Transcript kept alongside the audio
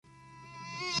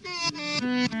Yeah,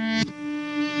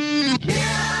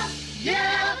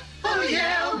 yeah, oh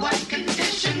yeah, what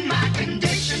condition my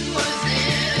condition was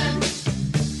in.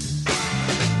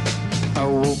 I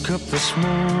woke up this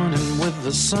morning with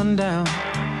the sun down,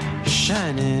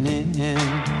 shining in.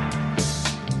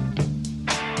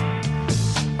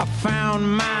 I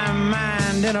found my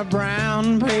mind in a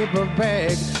brown paper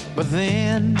bag, but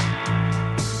then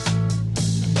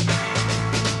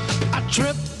I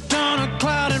tripped on a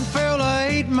cloud and fell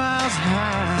 8 miles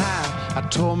high. I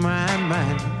tore my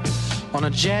mind on a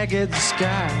jagged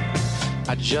sky.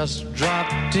 I just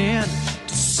dropped in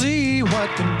to see what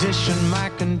condition my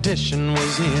condition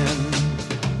was in.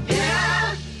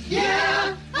 Yeah,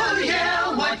 yeah, oh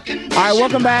yeah, what condition. All right,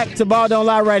 welcome back to Ball Don't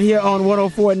Lie right here on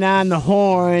 104.9 The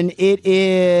Horn. It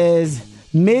is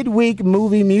midweek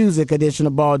movie music edition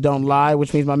of Ball Don't Lie,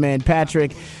 which means my man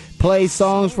Patrick plays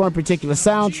songs from a particular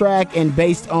soundtrack, and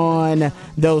based on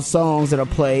those songs that are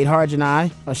played, Harj and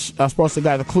I are supposed to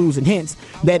guide the clues and hints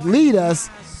that lead us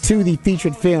to the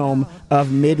featured film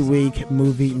of midweek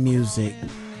movie music.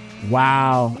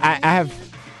 Wow. I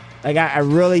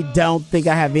really don't think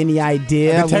I have any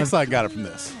idea. The text line got it from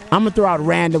this. I'm going to throw out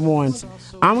random ones.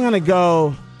 I'm going to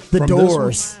go The From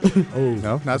Doors.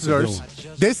 No, not the Doors.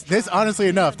 This honestly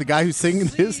enough, the guy who's singing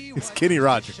this is Kenny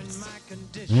Rogers.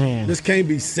 Man. This can't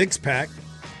be Six Pack.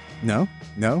 No.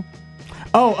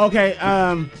 Oh, okay.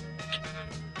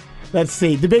 Let's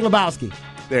see. The Big Lebowski.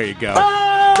 There you go.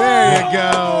 Oh! There you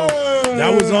go.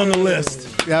 That was on the list.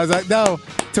 Yeah, I was like, no,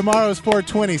 tomorrow's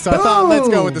 420, so I thought, let's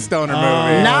go with the Stoner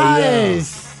movie.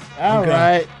 Nice. All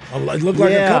right. It looked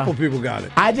like a couple people got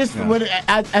it. I just when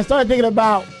I started thinking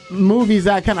about movies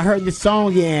I kind of heard this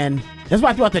song in. That's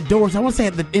why I threw out The Doors. I want to say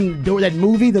that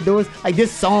movie, The Doors, like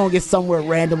this song is somewhere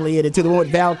randomly in it too. The one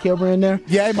with Val Kilmer in there.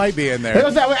 Yeah, it might be in there.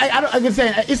 I can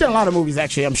say it's in a lot of movies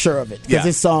actually. I'm sure of it because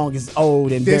this song is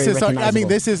old and very recognizable.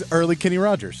 This is early Kenny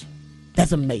Rogers.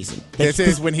 That's amazing. This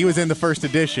is when he was in the first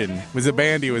edition. Was a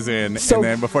band he was in, and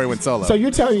then before he went solo. So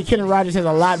you're telling me Kenny Rogers has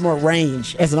a lot more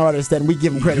range as an artist than we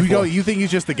give him credit for? You think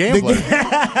he's just a gambler?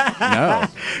 No.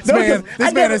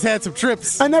 This man has had some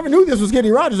trips. I never knew this was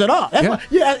Kenny Rogers at all.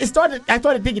 I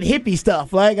started thinking hippie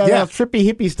stuff, like trippy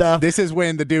hippie stuff. This is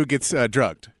when the dude gets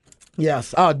drugged.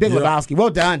 Yes. Oh, Big Lebowski.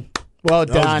 Well done. Well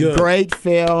done. Great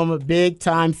film. Big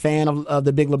time fan of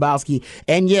the Big Lebowski.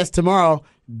 And yes, tomorrow,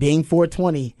 being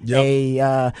 420,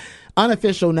 a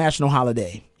unofficial national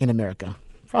holiday in America.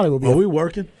 Probably will be. Are we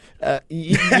working?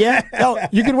 Yeah. Oh,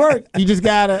 you can work. You just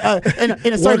gotta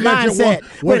in a certain mindset.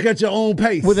 Work at your own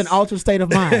pace with an altered state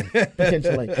of mind,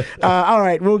 potentially. All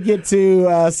right, we'll get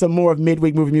to some more of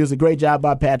midweek movie music. Great job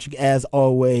by Patrick as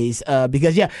always.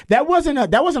 Because that wasn't a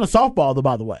softball though.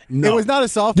 By the way, no. It was not a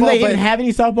softball. Do they even have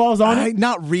any softballs on it?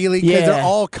 Not really. Because they're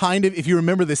all kind of. If you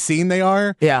remember the scene, they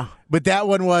are. Yeah. But that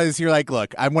one was, you're like,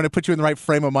 look, I want to put you in the right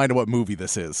frame of mind of what movie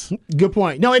this is. Good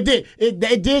point. No, it did.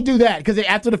 It did do that. Because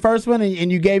after the first one, and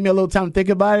you gave me a little time to think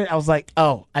about it, I was like,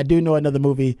 oh, I do know another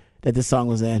movie that this song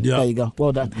was in. Yep. There you go.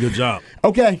 Well done. Good job.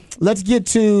 Okay, let's get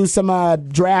to some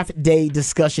draft day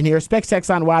discussion here. Specs Text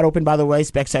Line wide open, by the way.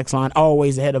 Specs Text Line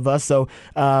always ahead of us. So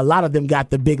a lot of them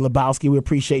got the Big Lebowski. We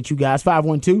appreciate you guys.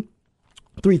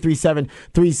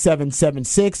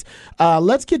 512-337-3776.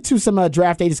 Let's get to some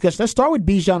draft day discussion. Let's start with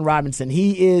Bijan Robinson.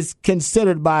 He is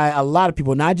considered by a lot of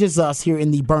people, not just us here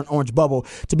in the Burnt Orange bubble,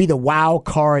 to be the wild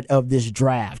card of this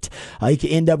draft. He could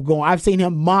end up going. I've seen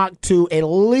him mocked to at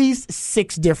least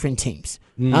 6 different teams.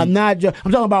 I'm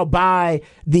talking about by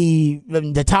the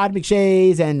Todd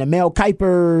McShays and the Mel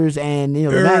Kipers and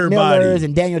the Matt Millers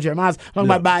and Daniel Jeremiah's. I'm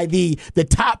talking about by the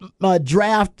top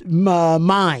draft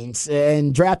minds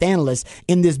and draft analysts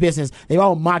in this business. They've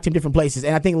all mocked him different places.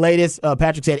 And I think latest,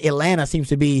 Patrick said Atlanta seems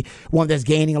to be one that's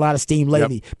gaining a lot of steam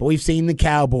lately. Yep. But we've seen the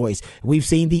Cowboys. We've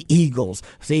seen the Eagles.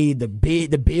 See, the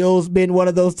Bills been one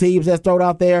of those teams that's thrown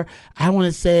out there. I want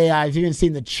to say I've even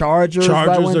seen the Chargers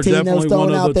by one are team definitely that was one thrown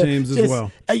of out the there. teams as well.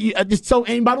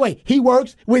 And by the way, he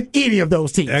works with any of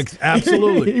those teams.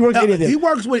 Absolutely. He works with any of them. He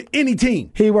works with any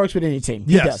team. He works with any team.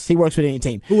 Yes. He does. He works with any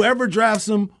team. Whoever drafts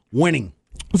him, winning.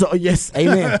 So, yes,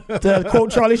 amen. To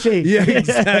quote Charlie Sheen. Yeah,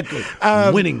 exactly.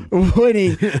 Winning.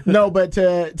 No, but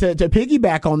to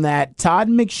piggyback on that, Todd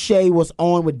McShay was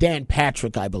on with Dan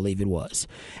Patrick, I believe it was.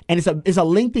 And it's a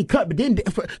lengthy cut, but then,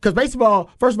 because first of all,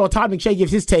 Todd McShay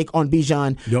gives his take on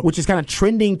Bijan, which is kind of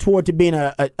trending toward to being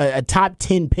a top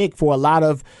 10 pick for a lot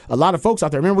of folks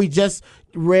out there. Remember, we just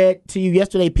read to you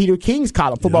yesterday Peter King's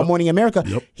column, Football Morning America.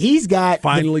 He's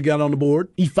finally got on the board.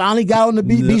 He finally got on the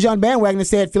Bijan bandwagon and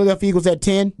said Philadelphia Eagles at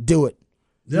 10, do it.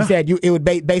 He said it would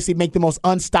basically make the most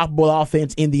unstoppable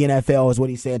offense in the NFL is what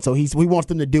he said. So he wants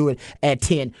them to do it at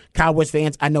 10. Cowboys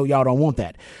fans, I know y'all don't want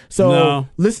that. So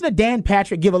listen to Dan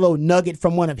Patrick give a little nugget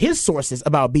from one of his sources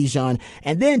about Bijan,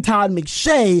 and then Todd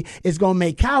McShay is going to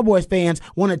make Cowboys fans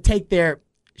want to take their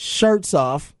shirts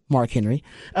off. Mark Henry.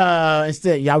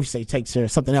 Instead, I would say take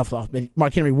something else off. But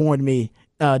Mark Henry warned me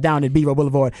down at Beaver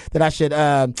Boulevard that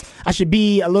I should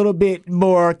be a little bit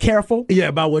more careful. Yeah,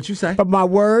 about what you say. About my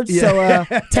words. Yeah.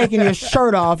 So taking your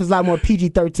shirt off is a lot more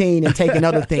PG-13 than taking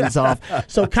other things off.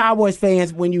 So Cowboys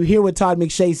fans, when you hear what Todd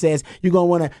McShay says, you're going to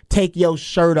want to take your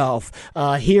shirt off.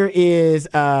 Here is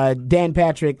Dan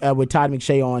Patrick with Todd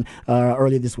McShay on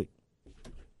earlier this week.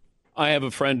 I have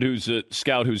a friend who's a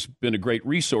scout who's been a great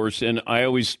resource, and I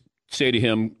always say to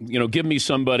him, give me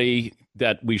somebody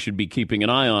that we should be keeping an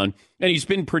eye on. And he's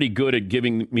been pretty good at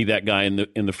giving me that guy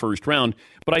in the first round.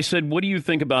 But I said, what do you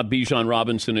think about Bijan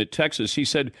Robinson at Texas? He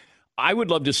said, I would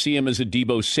love to see him as a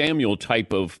Deebo Samuel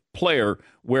type of player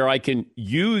where I can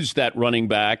use that running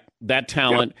back, that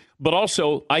talent, but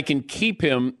also I can keep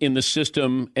him in the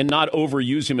system and not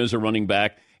overuse him as a running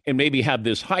back and maybe have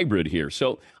this hybrid here.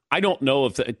 So I don't know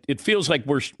if it feels like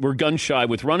we're gun shy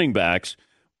with running backs,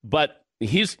 but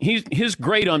his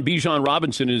grade on Bijan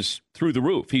Robinson is through the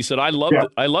roof. He said, I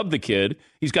love the kid.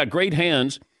 He's got great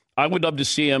hands. I would love to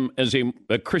see him as a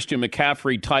Christian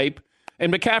McCaffrey type.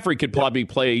 And McCaffrey could probably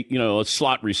play, a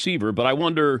slot receiver, but I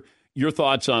wonder your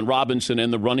thoughts on Robinson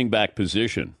and the running back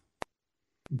position.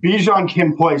 Bijan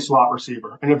can play slot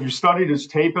receiver. And if you studied his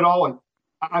tape at all, and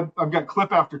I've got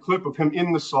clip after clip of him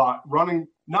in the slot,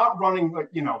 not running like,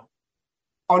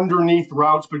 underneath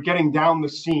routes, but getting down the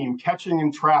seam, catching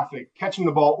in traffic, catching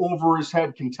the ball over his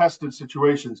head, contested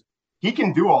situations. He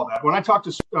can do all that. When I talked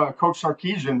to Coach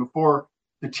Sarkisian before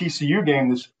the TCU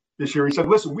game this year, he said,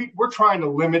 listen, we're trying to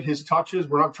limit his touches.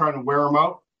 We're not trying to wear him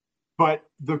out. But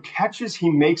the catches he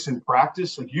makes in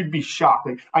practice, like you'd be shocked.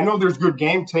 Like, I know there's good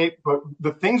game tape, but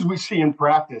the things we see in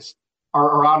practice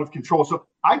are out of control. So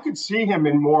I could see him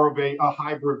in more of a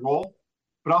hybrid role.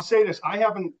 But I'll say this,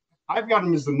 I've got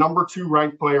him as the number 2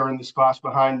 ranked player in this class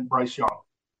behind Bryce Young.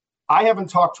 I haven't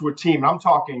talked to a team, and I'm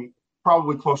talking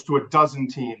probably close to a dozen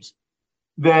teams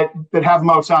that have him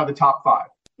outside the top 5.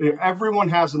 Everyone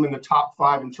has him in the top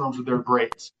 5 in terms of their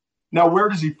grades. Now, where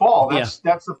does he fall? That's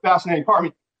the fascinating part. I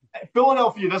mean,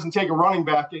 Philadelphia doesn't take a running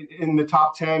back in the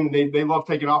top 10. They love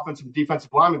taking offensive and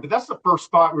defensive linemen, but that's the first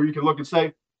spot where you can look and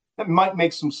say, that might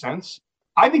make some sense.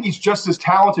 I think he's just as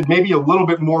talented, maybe a little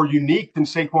bit more unique than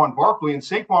Saquon Barkley, and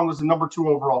Saquon was the number 2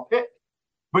 overall pick.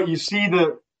 But you see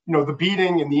the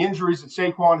beating and the injuries that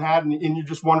Saquon had, and you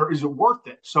just wonder, is it worth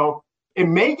it? So it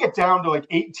may get down to like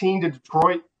 18 to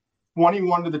Detroit,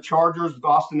 21 to the Chargers with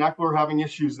Austin Eckler having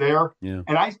issues there. Yeah.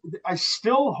 And I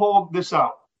still hold this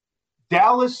out.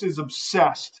 Dallas is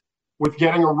obsessed with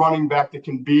getting a running back that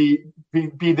can be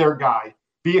their guy.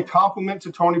 Be a compliment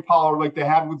to Tony Pollard like they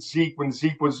had with Zeke when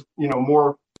Zeke was,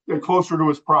 more closer to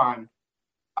his prime.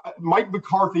 Mike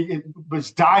McCarthy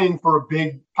was dying for a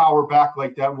big power back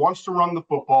like that, wants to run the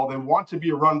football. They want to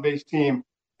be a run-based team,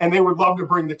 and they would love to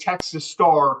bring the Texas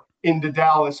star into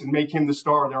Dallas and make him the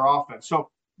star of their offense. So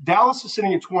Dallas is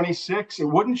sitting at 26. It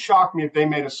wouldn't shock me if they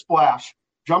made a splash,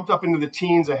 jumped up into the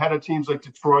teens ahead of teams like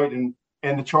Detroit and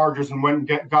the Chargers and went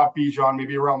and got Bijan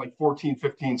maybe around like 14,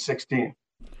 15, 16.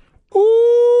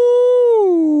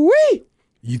 Ooh-wee.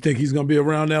 You think he's going to be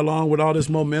around that long with all this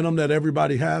momentum that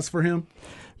everybody has for him?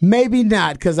 Maybe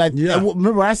not, because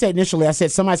remember what I said initially. I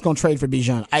said somebody's going to trade for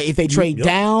Bijan. If they trade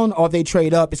down or if they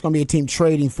trade up, it's going to be a team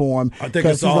trading for him. I think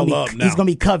it's all up now. He's going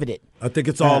to be coveted. I think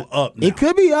it's all up now. It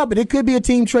could be up, but it could be a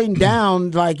team trading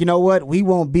down. Like, you know what? We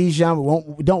want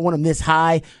Bijan. We don't want him this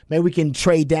high. Maybe we can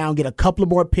trade down, get a couple of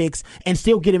more picks, and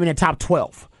still get him in the top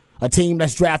 12. A team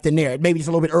that's drafting there. Maybe just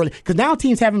a little bit early. Because now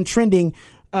teams have him trending.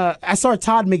 I saw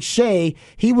Todd McShay.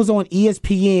 He was on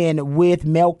ESPN with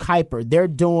Mel Kiper. They're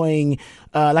doing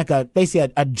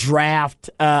basically a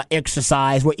draft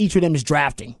exercise where each of them is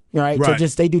drafting. Right? So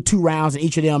they do 2 rounds, and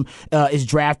each of them is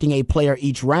drafting a player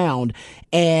each round.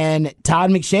 And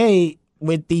Todd McShay,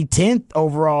 with the 10th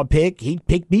overall pick, he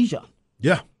picked Bijan.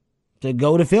 Yeah. To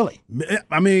go to Philly.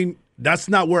 I mean, that's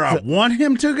not where I want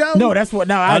him to go. No,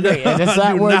 I agree. That's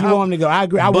not where you want him to go. I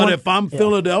agree. But if I'm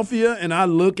Philadelphia and I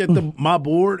look at my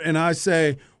board and I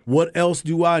say, what else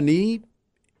do I need?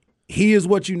 He is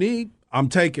what you need. I'm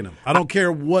taking him. I don't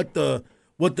care what the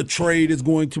trade is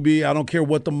going to be. I don't care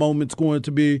what the moment's going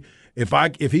to be.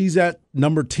 if he's at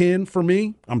number 10 for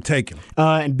me, I'm taking him.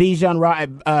 And Bijan,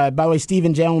 by the way,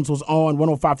 Stephen Jones was on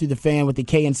 105 through the Fan with the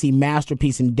KNC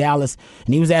Masterpiece in Dallas,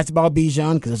 and he was asked about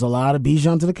Bijan because there's a lot of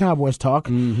Bijan to the Cowboys talk.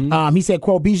 He said,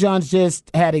 quote, Bijan's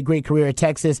just had a great career at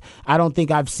Texas. I don't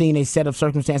think I've seen a set of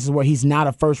circumstances where he's not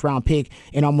a first-round pick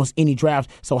in almost any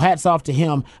draft. So hats off to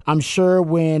him. I'm sure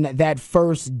when that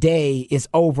first day is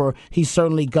over, he's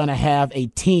certainly going to have a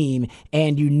team,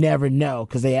 and you never know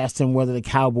because they asked him whether the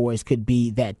Cowboys could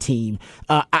be that team.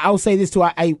 I'll say this, too.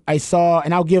 I saw,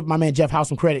 and I'll give my man Jeff House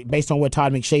some credit based on what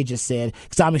Todd McShay just said,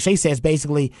 because Todd McShay says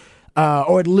basically,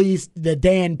 or at least the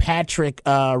Dan Patrick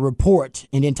report,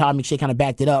 and then Todd McShay kind of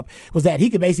backed it up, was that he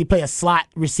could basically play a slot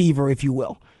receiver, if you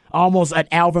will. Almost an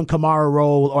Alvin Kamara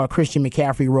role or a Christian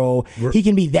McCaffrey role. He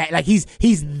can be that, like he's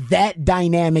that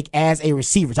dynamic as a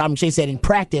receiver. Todd McShay said in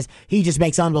practice, he just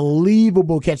makes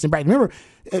unbelievable catches in practice. Remember,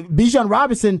 Bijan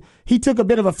Robinson, he took a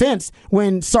bit of offense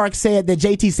when Sark said that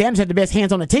JT Sanders had the best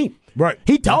hands on the team. Right.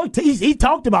 He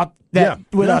talked about that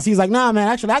with us. He's like, nah, man,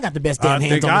 actually, I got the best damn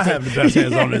hands on the team. I think I have the best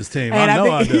hands on this team.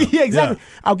 I do. Yeah, exactly.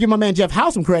 Yeah. I'll give my man Jeff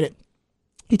House some credit.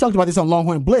 He talked about this on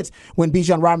Longhorn Blitz when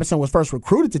Bijan Robinson was first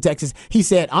recruited to Texas. He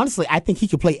said, honestly, I think he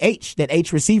could play that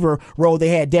H receiver role they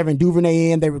had Devin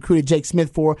Duvernay in, they recruited Jake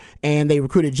Smith for, and they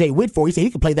recruited Jay Witt for. He said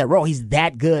he could play that role. He's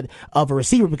that good of a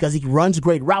receiver because he runs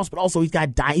great routes, but also he's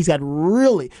got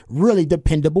really, really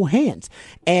dependable hands.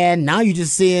 And now you're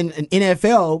just seeing an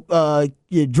NFL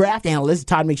draft analyst,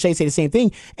 Todd McShay, say the same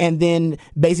thing, and then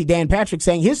basically Dan Patrick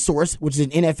saying his source, which is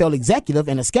an NFL executive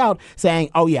and a scout, saying,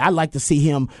 oh yeah, I'd like to see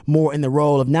him more in the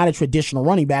role of not a traditional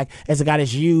running back as a guy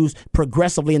that's used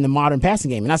progressively in the modern passing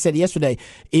game. And I said yesterday,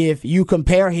 if you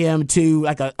compare him to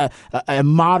like a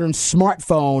modern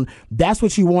smartphone, that's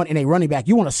what you want in a running back.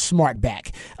 You want a smart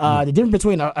back. The difference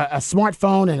between a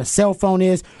smartphone and a cell phone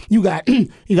is you got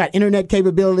internet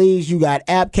capabilities, you got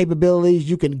app capabilities,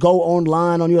 you can go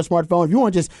online on your smartphone. If you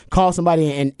want to just call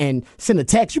somebody and send a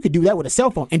text, you could do that with a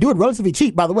cell phone and do it relatively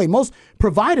cheap. By the way, most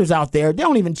providers out there, they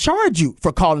don't even charge you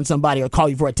for calling somebody or call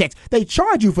you for a text. They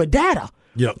charge you for data.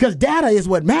 Yep. Because data is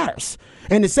what matters.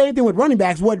 And the same thing with running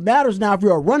backs. What matters now if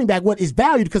you're a running back, what is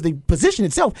valued, because the position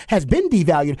itself has been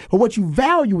devalued, but what you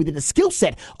value within the skill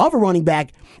set of a running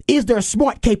back is their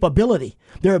smart capability,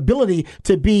 their ability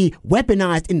to be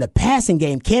weaponized in the passing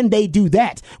game. Can they do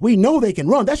that? We know they can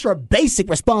run. That's your basic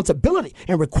responsibility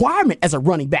and requirement as a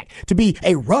running back, to be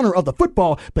a runner of the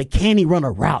football, but can he run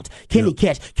a route? Can he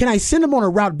catch? Can I send him on a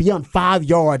route beyond 5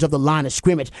 yards of the line of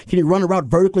scrimmage? Can he run a route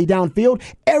vertically downfield?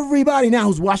 Everybody now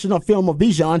who's watching a film of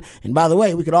Bijan, and by the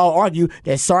way, we could all argue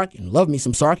that Sark, and love me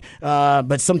some Sark,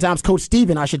 but sometimes Coach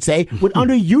Steven, I should say, would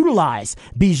underutilize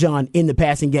Bijan in the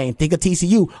passing game. Think of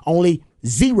TCU, only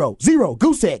zero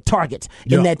goose egg targets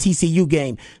in that TCU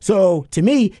game. So to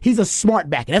me, he's a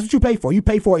smart back, and that's what you pay for. You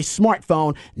pay for a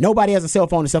smartphone. Nobody has a cell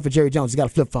phone except for Jerry Jones. He's got a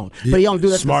flip phone, but he don't do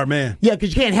that. Smart man. Yeah,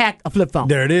 because you can't hack a flip phone.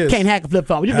 There it is. Can't hack a flip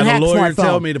phone. You can have hack a lawyer a smartphone.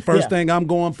 tell me the first thing I'm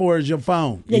going for is your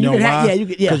phone. Yeah, you know can why? hack,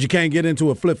 Because you can't get into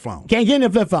a flip phone. Can't get in a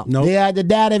flip phone. Nope. Yeah, the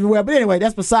data everywhere. But anyway,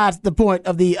 that's besides the point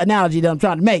of the analogy that I'm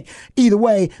trying to make. Either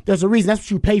way, there's a reason. That's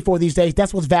what you pay for these days.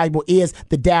 That's what's valuable, is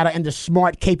the data and the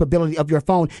smart capability of your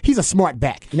phone. He's a smart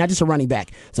back, not just a running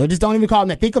back. So just don't even call him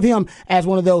that. Think of him as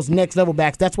one of those next level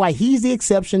backs. That's why he's the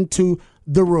exception to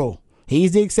the rule.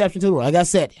 He's the exception to the rule. Like I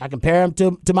said, I compare him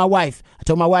to my wife. I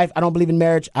told my wife, I don't believe in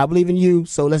marriage. I believe in you.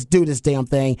 So let's do this damn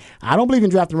thing. I don't believe in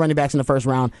drafting running backs in the first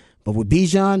round. But with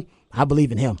Bijan, I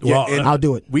believe in him. Well, I'll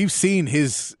do it. We've seen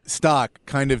his stock,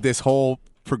 kind of this whole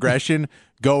progression,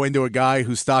 go into a guy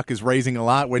whose stock is raising a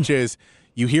lot, which is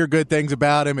you hear good things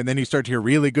about him, and then you start to hear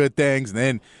really good things, and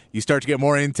then you start to get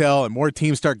more intel, and more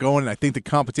teams start going, and I think the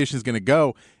competition is going to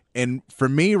go. And for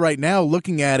me right now,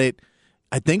 looking at it,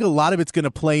 I think a lot of it's going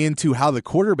to play into how the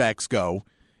quarterbacks go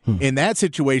in that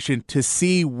situation, to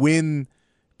see when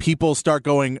people start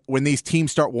going, when these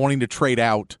teams start wanting to trade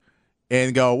out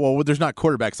and go, well, there's not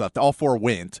quarterbacks left. All four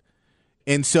went.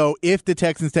 And so if the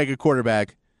Texans take a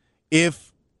quarterback,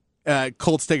 if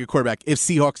Colts take a quarterback, if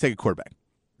Seahawks take a quarterback,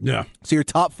 yeah. so your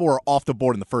top four are off the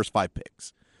board in the first 5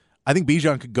 picks. I think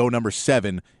Bijan could go number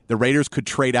 7. The Raiders could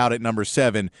trade out at number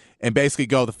 7 and basically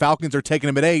go, the Falcons are taking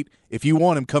him at 8. If you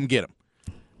want him, come get him.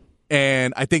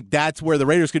 And I think that's where the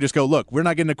Raiders could just go, look, we're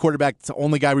not getting a quarterback. It's the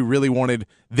only guy we really wanted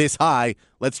this high.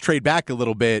 Let's trade back a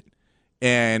little bit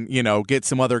and, get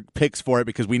some other picks for it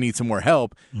because we need some more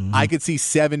help. Mm-hmm. I could see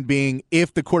 7 being,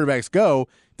 if the quarterbacks go.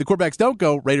 The quarterbacks don't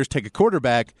go, Raiders take a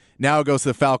quarterback. Now it goes to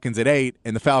the Falcons at 8,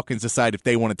 and the Falcons decide if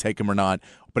they want to take him or not.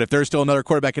 But if there's still another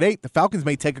quarterback at 8, the Falcons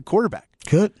may take a quarterback.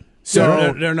 Could.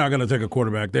 So they're not going to take a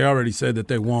quarterback. They already said that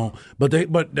they won't. But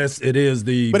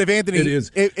if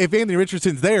Anthony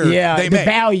Richardson's there, they the may.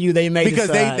 value they may because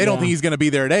decide, they don't think he's going to be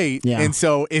there at 8. Yeah. And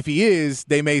so if he is,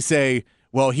 they may say,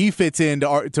 well, he fits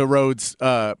into to Rhodes'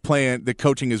 plan, the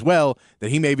coaching as well, that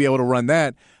he may be able to run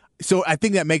that. So I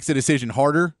think that makes the decision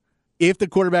harder. If the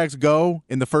quarterbacks go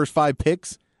in the first 5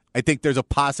 picks, I think there's a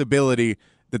possibility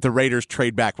that the Raiders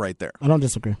trade back right there. I don't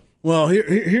disagree. Well,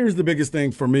 here's the biggest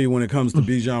thing for me when it comes to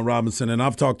Bijan Robinson, and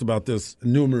I've talked about this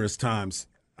numerous times.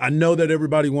 I know that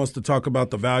everybody wants to talk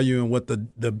about the value and what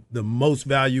the most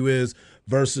value is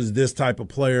versus this type of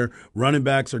player. Running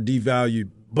backs are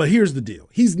devalued. But here's the deal.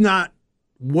 He's not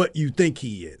what you think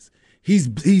he is. He's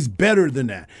better than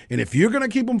that. And if you're going to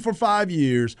keep him for 5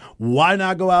 years, why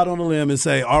not go out on a limb and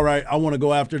say, all right, I want to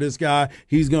go after this guy.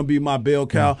 He's going to be my bell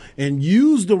cow, and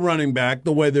use the running back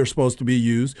the way they're supposed to be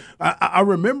used. I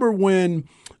remember when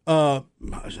I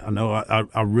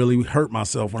really hurt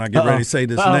myself when I get ready to say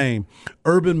this name.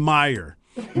 Urban Meyer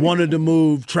wanted to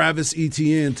move Travis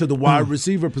Etienne to the wide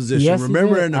receiver position. Yes,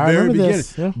 remember in the very beginning.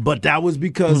 This, yeah. But that was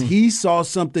because he saw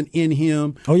something in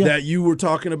him that you were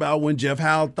talking about when Jeff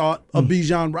Howe thought of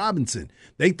Bijan Robinson.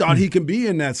 They thought he can be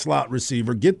in that slot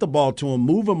receiver, get the ball to him,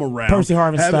 move him around. Percy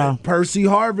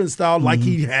Harvin style like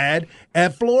he had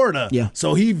at Florida. Yeah.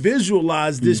 So he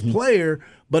visualized this player,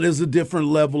 but it's a different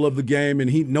level of the game,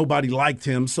 and nobody liked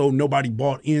him, so nobody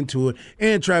bought into it.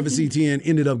 And Travis Etienne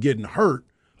ended up getting hurt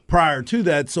prior to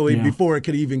that, before it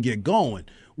could even get going.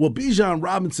 Well, Bijan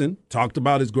Robinson talked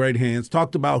about his great hands,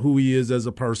 talked about who he is as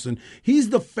a person. He's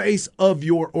the face of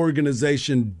your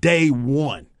organization day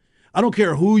one. I don't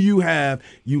care who you have.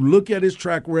 You look at his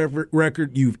track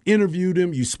record, you've interviewed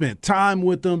him, you spent time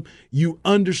with him, you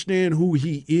understand who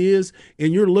he is,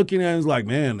 and you're looking at him like,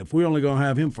 man, if we're only going to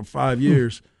have him for 5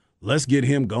 years, let's get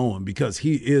him going because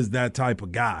he is that type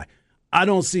of guy. I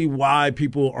don't see why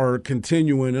people are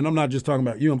continuing, and I'm not just talking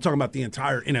about you. I'm talking about the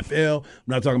entire NFL. I'm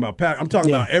not talking about Pat. I'm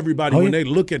talking about everybody when they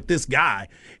look at this guy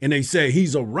and they say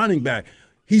he's a running back.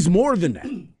 He's more than that.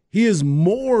 He is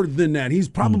more than that. He's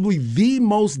probably the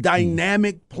most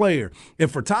dynamic player. And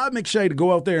for Todd McShay to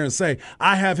go out there and say,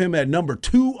 I have him at number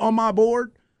 2 on my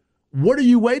board, what are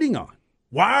you waiting on?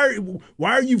 Why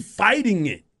are you fighting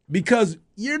it? Because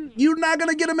you're not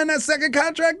going to get him in that second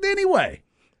contract anyway.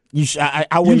 I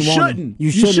wouldn't want him.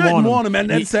 You shouldn't want him in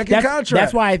that second contract.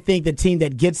 That's why I think the team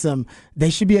that gets him, they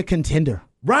should be a contender.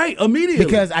 Right, immediately.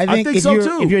 Because I think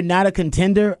if you're not a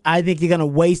contender, I think you're going to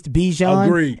waste Bijan.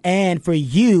 Agreed. And for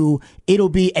you, it'll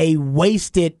be a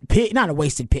wasted pick, not a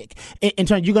wasted pick. In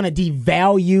turn, you're going to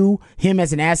devalue him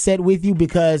as an asset with you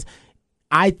because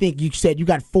I think you said you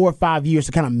got 4 or 5 years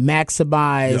to kind of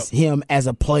maximize him as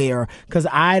a player because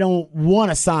I don't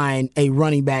want to sign a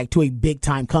running back to a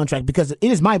big-time contract because it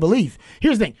is my belief.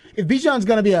 Here's the thing. If Bijan's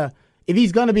going to be if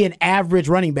he's going to be an average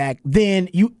running back, then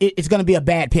it's going to be a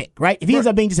bad pick, right? If he ends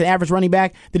up being just an average running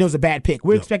back, then it was a bad pick.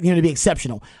 We're expecting him to be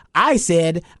exceptional. I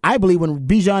said I believe when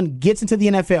Bijan gets into the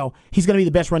NFL, he's going to be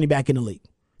the best running back in the league.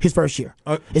 His first year,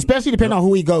 especially depending on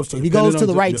who he goes to. If he goes to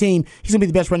the right team, he's going to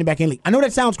be the best running back in the league. I know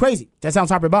that sounds crazy. That sounds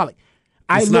hyperbolic.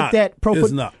 I looked at Pro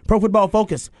Football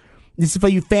Focus. This is for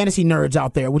you fantasy nerds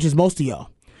out there, which is most of y'all.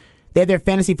 They have their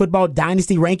fantasy football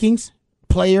dynasty rankings.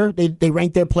 They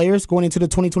rank their players going into the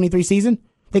 2023 season.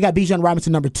 They got Bijan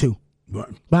Robinson number 2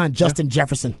 behind Justin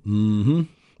Jefferson. Mm-hmm.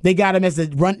 They got him as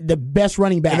the best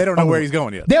running back. And they don't know where he's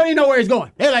going yet. They don't even know where he's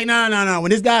going. They're like, no.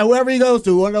 When this guy, whoever he goes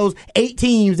to, one of those 8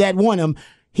 teams that won him,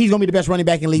 he's going to be the best running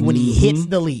back in the league when he hits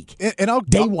the league.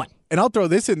 Day one. And I'll throw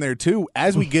this in there, too.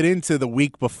 As we get into the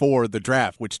week before the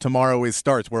draft, which tomorrow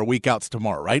starts, we're a week out's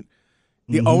tomorrow, right?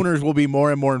 The owners will be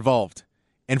more and more involved.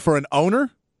 And for an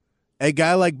owner, a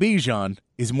guy like Bijan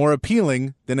is more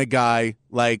appealing than a guy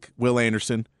like Will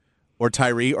Anderson or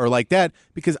Tyree or like that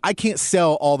because I can't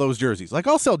sell all those jerseys. Like,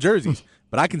 I'll sell jerseys,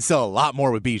 but I can sell a lot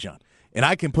more with Bijan. And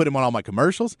I can put him on all my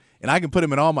commercials, and I can put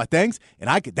him in all my things, and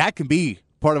that can be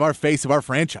part of our face of our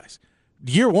franchise.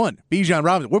 Year one, Bijan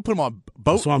Robinson. We'll put him on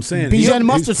both. That's what I'm saying. Bijan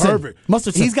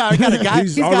Mustardson. He's got a guy.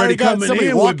 He's already got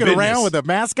somebody walking around with a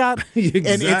mascot.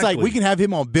 Exactly. And it's like we can have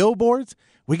him on billboards.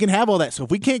 We can have all that. So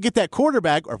if we can't get that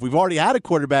quarterback, or if we've already had a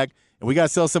quarterback and we got to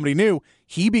sell somebody new,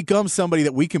 he becomes somebody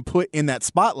that we can put in that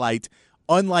spotlight,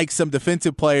 unlike some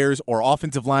defensive players or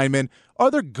offensive linemen.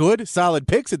 Are there good, solid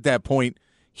picks at that point?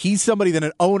 He's somebody that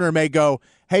an owner may go,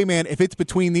 hey, man, if it's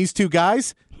between these two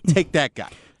guys, take that guy.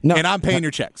 No, and I'm paying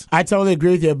your checks. I totally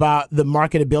agree with you about the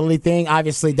marketability thing.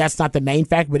 Obviously, that's not the main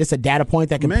factor, but it's a data point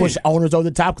that can push owners over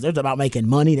the top because they're about making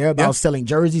money. They're about selling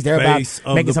jerseys. They're about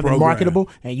making something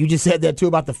marketable. And you just said that, too,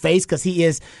 about the face because he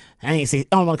is, I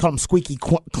don't want to call him squeaky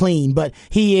clean, but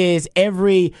he is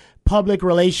every public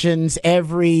relations,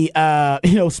 every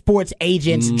sports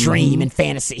agent's dream and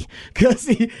fantasy, because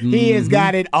he has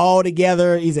got it all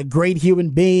together. He's a great human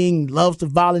being, loves to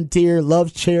volunteer,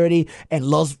 loves charity, and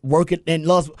loves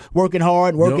working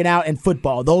hard, working out, and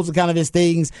football. Those are kind of his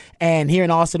things. And here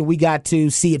in Austin, we got to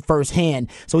see it firsthand.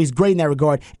 So he's great in that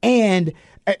regard. And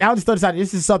I'll just throw this out.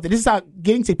 This is how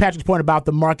getting to Patrick's point about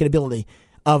the marketability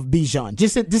of Bijan.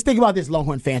 Just think about this,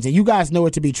 Longhorn fans, and you guys know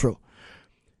it to be true.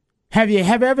 Have you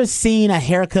ever seen a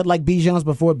haircut like Bijan's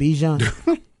before Bijan?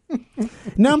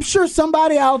 Now, I'm sure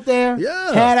somebody out there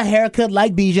had a haircut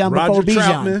like Bijan before Bijan.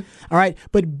 Troutman. All right,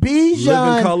 but Bijan,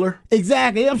 living color,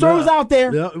 exactly. I'm sure it was out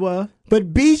there. Yeah, well.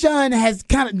 But Bijan has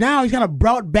he's kind of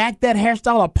brought back that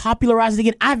hairstyle or popularized it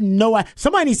again. I have no idea.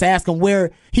 Somebody needs to ask him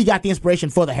where he got the inspiration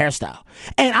for the hairstyle.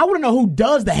 And I want to know who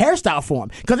does the hairstyle for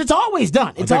him, because it's always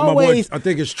done. I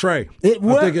think it's Trey. I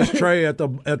think it's Trey at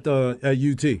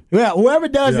UT. Yeah, whoever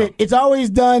does it, it's always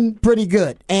done pretty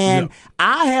good. And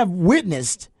I have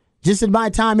witnessed, just in my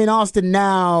time in Austin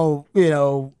now,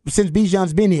 since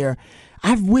Bijan's been here,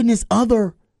 I've witnessed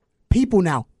other people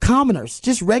now, commoners,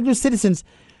 just regular citizens,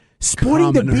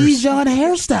 sporting the Bijan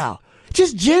hairstyle.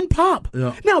 Just Gen Pop.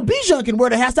 Yeah. Now, Bijan can wear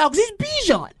the hairstyle because he's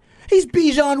Bijan. He's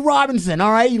Bijan Robinson,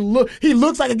 all right? He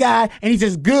looks like a guy, and he's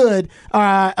as good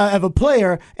of a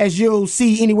player as you'll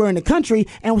see anywhere in the country.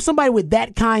 And with somebody with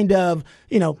that kind of,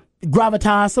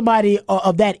 gravitas, somebody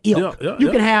of that ilk,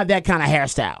 you can have that kind of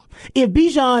hairstyle. If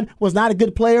Bijan was not a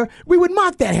good player, we would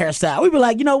mock that hairstyle. We'd be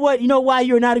like, you know what? You know why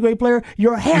you're not a great player?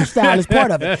 Your hairstyle is part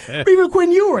of it. Even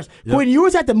Quinn Ewers. Quinn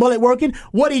Ewers had the mullet working.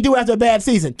 What did he do after a bad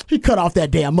season? He cut off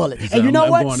that damn mullet. And you know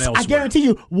what? I guarantee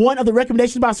you, one of the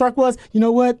recommendations by Sark was, you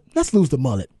know what? Let's lose the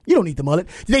mullet. You don't need the mullet.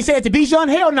 Did they say it to Bijan?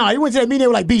 Hell no. He went to that meeting. They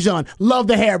were like, Bijan, love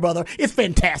the hair, brother. It's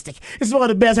fantastic. It's one of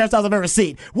the best hairstyles I've ever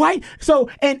seen. Right? So,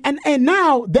 and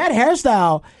now that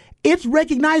hairstyle, it's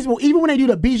recognizable. Even when they do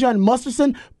the Bijan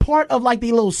Musterson, part of like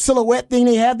the little silhouette thing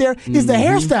they have there is the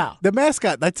hairstyle. The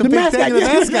mascot. That's a big thing. The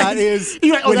mascot is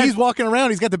when he's walking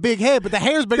around, he's got the big head, but the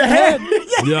hair's bigger than the head.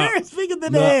 The hair is bigger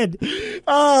than the head.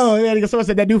 Oh, yeah. Someone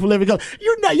said that dude from Living Color.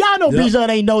 Y'all know Bijan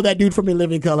ain't know that dude from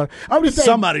Living Color. I'm just saying.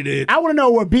 Somebody did. I want to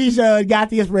know where Bijan got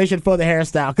the inspiration for the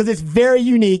hairstyle, because it's very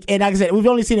unique. And like I said, we've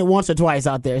only seen it once or twice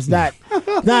out there. It's not.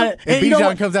 And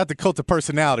Bijan comes out the cult of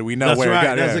personality. We know that's where right. it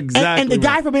got That's it. exactly and the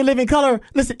guy from Living Color,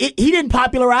 listen, he didn't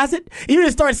popularize it. He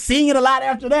didn't start seeing it a lot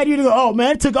after that. You go, oh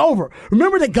man, it took over.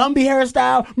 Remember the Gumby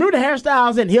hairstyle? Remember the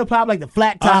hairstyles in hip hop, like the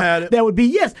flat top? That would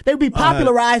be they would be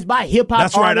popularized by hip hop.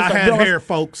 That's right. I had hair,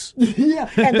 folks. Yeah,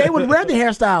 and they would wear the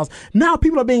hairstyles. Now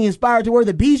people are being inspired to wear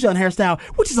the Bijan hairstyle,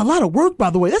 which is a lot of work, by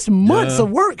the way. That's months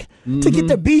of work to get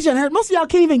the Bijan hair. Most of y'all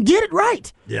can't even get it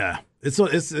right. Yeah,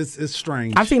 it's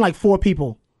strange. I've seen like 4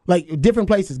 people, like different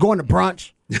places, going to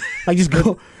brunch. Like just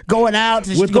going out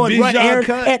to with go the and run errands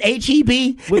cut? at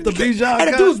HEB With the Bijan cut?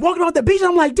 And the dude's walking around with the Bijan.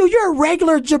 I'm like, dude, you're a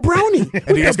regular jabroni.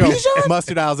 And you just go,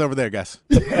 mustard aisle's over there, guys.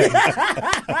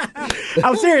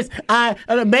 I'm serious.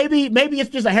 Maybe it's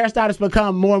just a hairstyle that's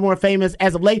become more and more famous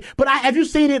as of late. But have you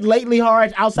seen it lately,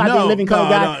 Harge, outside the Living Color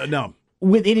guy? No.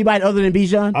 With anybody other than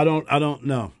Bijan? I don't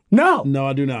know. No,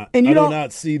 I do not. And I do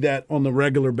not see that on the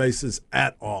regular basis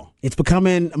at all. It's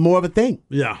becoming more of a thing.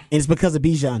 Yeah, and it's because of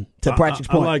Bijan. To Patrick's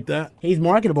point, I like that. He's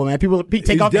marketable, man. People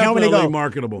take off the helmet and they go,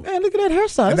 marketable. Man, look at that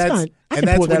hairstyle. And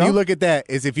that's when you look at that,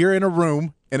 is if you're in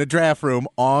a draft room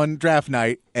on draft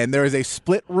night, and there is a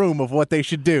split room of what they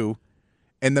should do,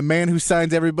 and the man who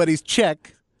signs everybody's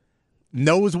check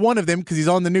knows one of them because he's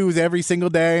on the news every single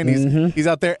day, and he's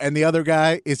out there, and the other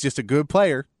guy is just a good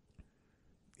player.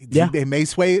 Yeah, they may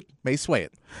sway it.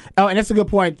 Oh, and that's a good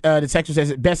point. The texter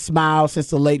says, best smile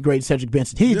since the late, great Cedric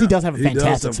Benson. He does have a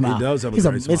fantastic smile. He does have a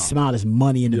great smile. His smile is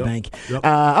money in the bank. Yep.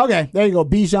 Okay, there you go.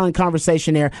 Bijan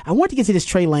conversation there. I want to get to this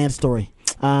Trey Lance story,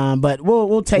 but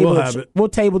we'll table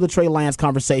the Trey Lance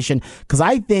conversation, because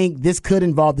I think this could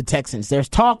involve the Texans. There's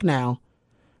talk now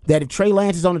that if Trey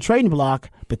Lance is on the trading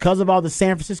block because of all the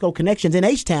San Francisco connections in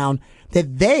H-Town, that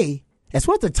as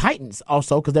well as the Titans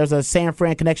also, because there's a San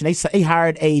Fran connection. They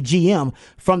hired a GM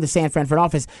from the San Fran front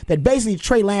office that basically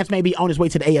Trey Lance may be on his way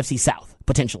to the AFC South,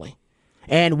 potentially.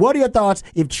 And what are your thoughts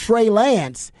if Trey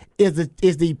Lance is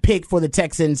the pick for the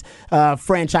Texans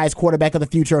franchise quarterback of the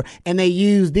future, and they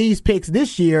use these picks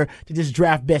this year to just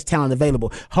draft best talent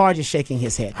available? Harge is shaking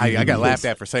his head. I got laughed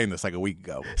at for saying this like a week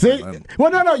ago. See?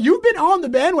 Well, no, you've been on the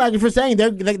bandwagon for saying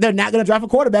they're not going to draft a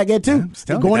quarterback yet too.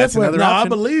 Going I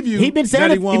believe you. He's been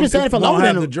saying it for longer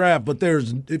than the draft, but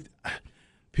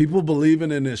people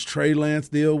believing in this Trey Lance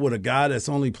deal with a guy that's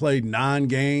only played 9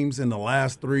 games in the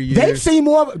last 3 years. They've seen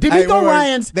more. DeMeco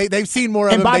Ryans. They've seen more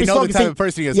of him. Bobby They know the type Sloan of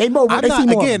person he is. Yeah, I'm not,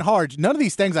 again, Harge, none of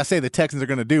these things I say the Texans are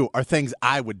going to do are things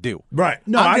I would do. Right.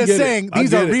 No, I'm I just saying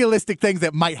these are it. realistic things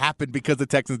that might happen because the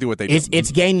Texans do what they do.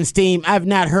 It's gaining steam. I've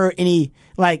not heard any,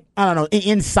 like, I don't know, an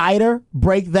insider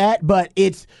break that, but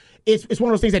it's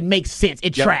one of those things that makes sense.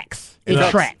 It tracks.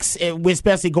 It tracks,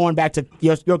 especially going back to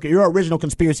your original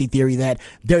conspiracy theory that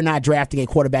they're not drafting a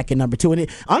quarterback in number 2. And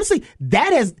honestly,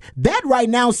 that right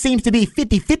now seems to be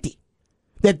 50-50.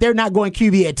 That they're not going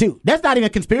QB at 2. That's not even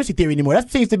a conspiracy theory anymore. That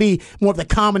seems to be more of the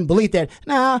common belief that,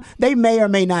 they may or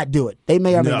may not do it. They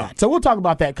may or may not. So we'll talk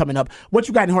about that coming up. What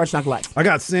you got in Hard Knock Life? I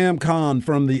got Sam Khan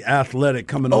from The Athletic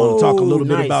coming on to talk a little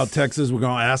bit about Texas. We're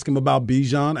going to ask him about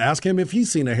Bijan, ask him if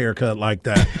he's seen a haircut like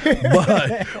that.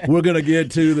 But we're going to get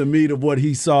to the meat of what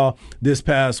he saw this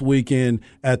past weekend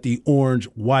at the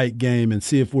Orange-White game and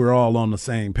see if we're all on the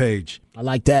same page. I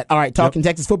like that. All right, talking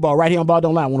Texas football right here on Ball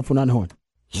Don't Lie. 104.9 The Horn.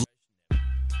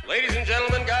 Ladies and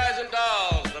gentlemen, guys and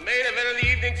dolls, the main event of the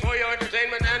evening for your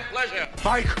entertainment and pleasure.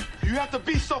 Mike, you have to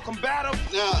be so combative.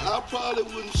 Now, I probably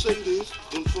wouldn't say this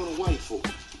in front of white folk,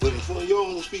 but in front of y'all,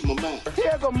 I'm gonna speak my mind. He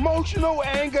has emotional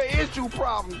anger issue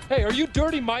problem. Hey, are you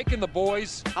Dirty Mike and the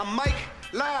boys? I'm Mike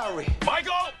Lowry.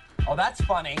 Michael! Oh, that's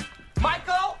funny.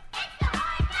 Michael!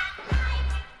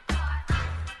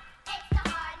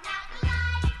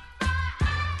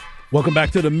 Welcome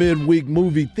back to the midweek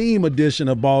movie theme edition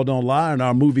of Ball Don't Lie, and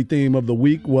our movie theme of the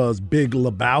week was Big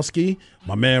Lebowski.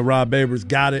 My man Rob Babers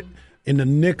got it in the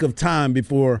nick of time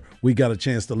before we got a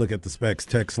chance to look at the Specs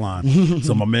text line.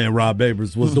 So my man Rob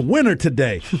Babers was the winner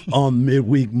today on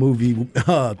midweek movie theme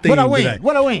today. What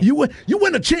I win? You win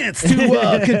a chance to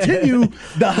continue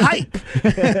the hype.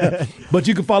 But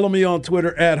you can follow me on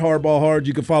Twitter at HardballHard.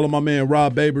 You can follow my man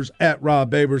Rob Babers at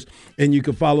Rob Babers. And you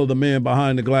can follow the man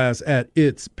behind the glass at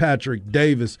It's Patrick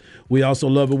Davis. We also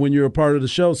love it when you're a part of the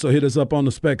show. So hit us up on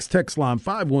the Specs text line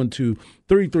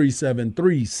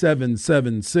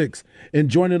 512-337-3776. And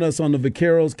joining us on the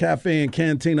Vaqueros Cafe and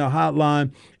Cantina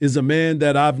hotline is a man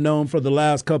that I've known for the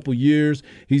last couple years.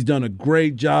 He's done a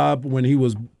great job when he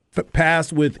was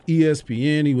passed with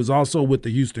ESPN. He was also with the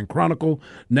Houston Chronicle.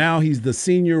 Now he's the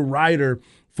senior writer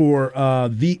for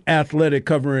The Athletic,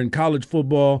 covering college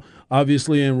football,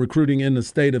 obviously, and recruiting in the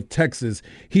state of Texas.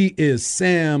 He is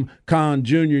Sam Khan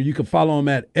Jr. You can follow him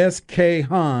at SK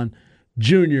Han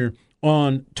Jr.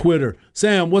 on Twitter.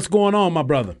 Sam, what's going on, my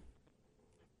brother?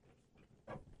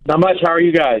 Not much. How are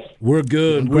you guys? We're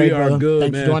good. Great, we are brother. good,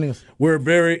 Thanks man. for joining us. We're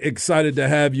very excited to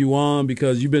have you on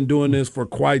because you've been doing this for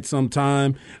quite some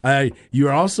time.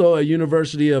 You're also a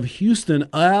University of Houston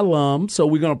alum, so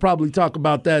we're going to probably talk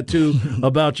about that too,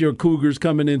 about your Cougars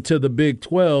coming into the Big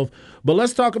 12. But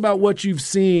let's talk about what you've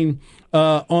seen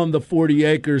on the 40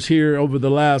 acres here over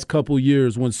the last couple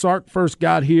years. When Sark first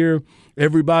got here,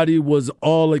 everybody was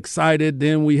all excited.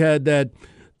 Then we had that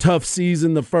tough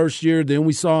season the first year. Then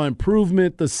we saw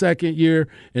improvement the second year.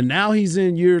 And now he's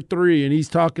in year 3, and he's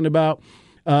talking about,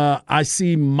 I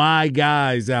see my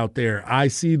guys out there. I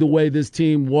see the way this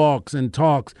team walks and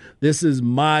talks. This is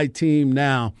my team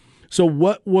now. So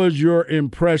what was your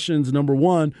impressions, number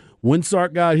one, when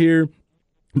Sark got here,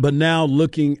 but now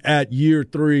looking at year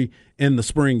 3 in the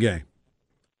spring game?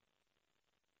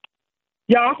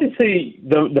 Yeah, obviously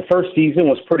the first season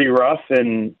was pretty rough,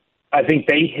 and I think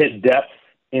they hit depth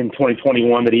in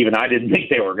 2021 that even I didn't think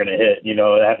they were going to hit,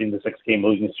 having the 6-game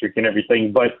losing streak and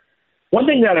everything. But one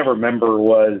thing that I remember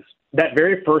was that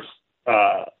very first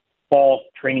fall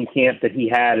training camp that he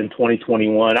had in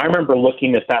 2021. I remember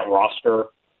looking at that roster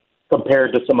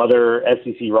compared to some other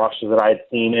SEC rosters that I had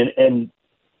seen, and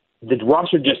the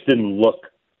roster just didn't look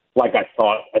like I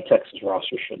thought a Texas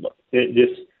roster should look.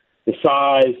 The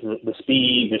size, the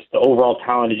speed, just the overall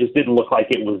talent, it just didn't look like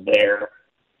it was there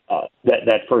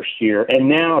that first year. And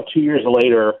now, 2 years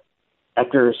later,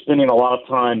 after spending a lot of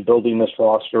time building this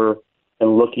roster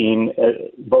and looking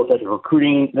at both at the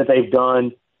recruiting that they've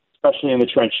done, especially in the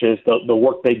trenches, the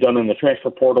work they've done in the transfer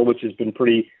portal, which has been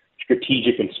pretty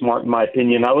strategic and smart in my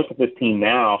opinion. I look at this team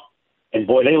now, and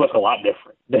boy, they look a lot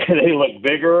different. They look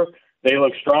bigger, they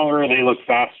look stronger, they look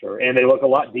faster, and they look a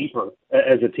lot deeper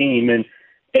as a team. And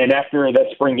after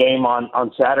that spring game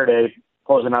on Saturday,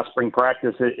 closing out spring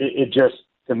practice, it just,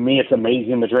 to me, it's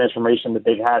amazing the transformation that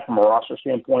they've had from a roster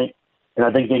standpoint. And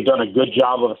I think they've done a good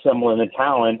job of assembling the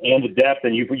talent and the depth.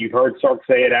 And you've heard Sark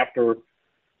say it after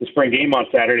the spring game on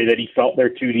Saturday that he felt they're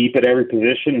 2 deep at every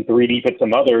position and 3 deep at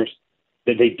some others,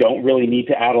 that they don't really need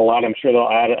to add a lot. I'm sure they'll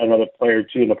add another player or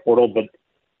 2 in the portal, but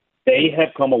they have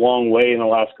come a long way in the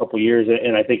last couple of years.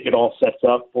 And I think it all sets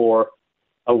up for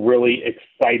a really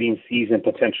exciting season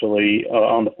potentially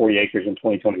on the 40 acres in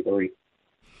 2023.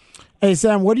 Hey,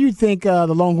 Sam, what do you think the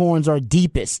Longhorns are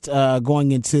deepest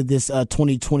going into this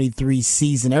 2023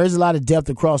 season? There is a lot of depth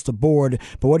across the board,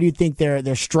 but what do you think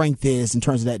their strength is in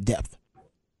terms of that depth?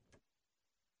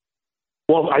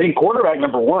 Well, I think quarterback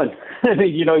number one.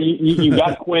 You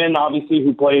got Quinn, obviously,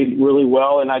 who played really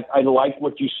well, and I like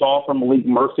what you saw from Malik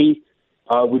Murphy.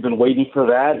 We've been waiting for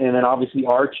that. And then obviously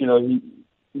Arch, he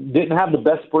didn't have the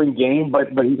best spring game, but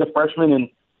he's a freshman and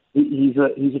he's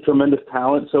a tremendous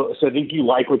talent. So I think you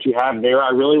like what you have there. I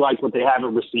really like what they have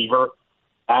at receiver.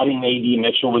 Adding A.D.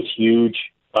 Mitchell was huge.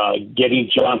 Getting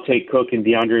Jonte Cook and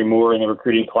DeAndre Moore in the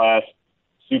recruiting class,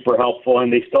 super helpful.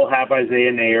 And they still have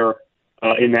Isaiah Nair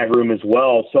in that room as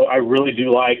well. So I really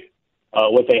do like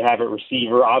what they have at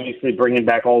receiver. Obviously, bringing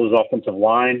back all those offensive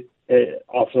linemen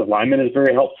is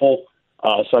very helpful.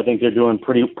 So I think they're doing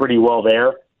pretty well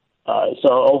there. So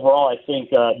overall, I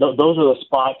think those are the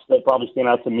spots that probably stand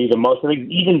out to me the most. I think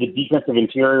even the defensive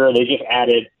interior, they just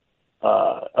added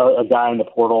a guy in the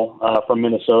portal from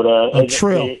Minnesota.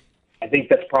 Trill. I think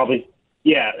that's probably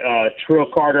Trill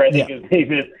Carter. I think his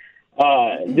name is.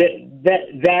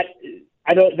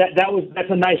 That's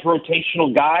a nice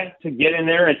rotational guy to get in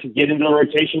there and to get into the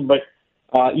rotation. But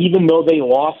even though they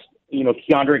lost,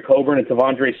 Keandre Coburn and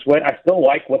Tavondre Sweat, I still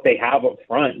like what they have up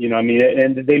front.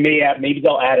 And they maybe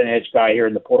they'll add an edge guy here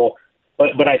in the portal.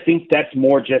 But I think that's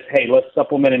more just, hey, let's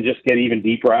supplement and just get even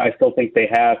deeper. I still think they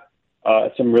have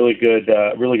some really good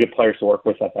players to work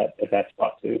with at that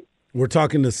spot too. We're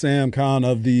talking to Sam Khan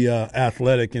of The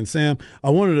Athletic. And, Sam, I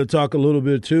wanted to talk a little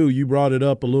bit, too. You brought it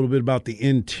up a little bit about the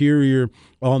interior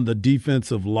on the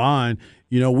defensive line.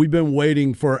 We've been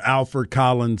waiting for Alfred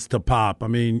Collins to pop. I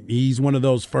mean, he's one of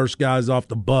those first guys off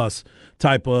the bus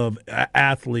type of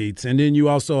athletes. And then you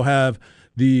also have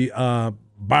the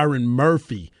Byron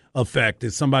Murphy effect.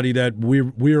 It's somebody that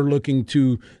we're looking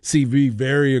to see be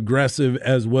very aggressive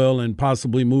as well and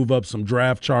possibly move up some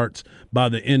draft charts by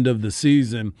the end of the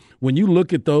season. When you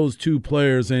look at those two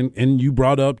players, and you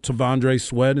brought up Tavondre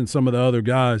Sweat and some of the other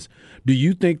guys, do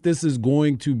you think this is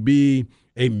going to be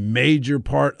a major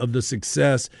part of the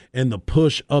success and the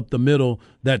push up the middle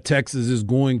that Texas is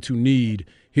going to need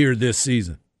here this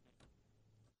season?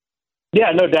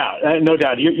 Yeah, no doubt. No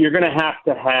doubt. You're going to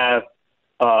have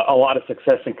a lot of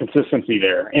success and consistency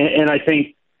there. And I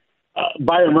think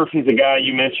Byron Murphy's a guy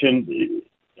you mentioned.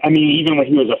 I mean, even when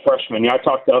he was a freshman, I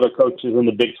talked to other coaches in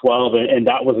the Big 12, and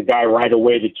that was a guy right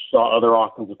away that you saw other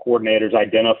offensive coordinators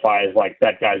identify as like,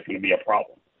 that guy's going to be a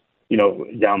problem,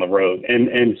 down the road.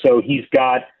 And so he's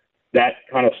got that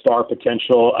kind of star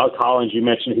potential. Collins, you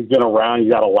mentioned, he's been around.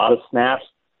 He's got a lot of snaps.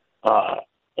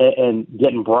 And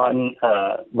getting Vernon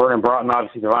Broughton,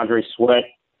 obviously Tavondre Sweat,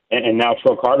 and now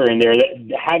Trill Carter in there,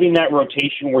 having that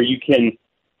rotation where you can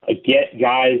get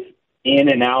guys in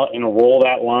and out and roll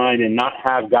that line and not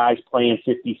have guys playing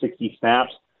 50, 60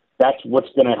 snaps, that's what's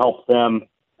going to help them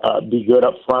be good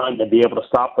up front and be able to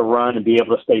stop the run and be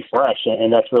able to stay fresh.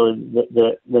 And that's really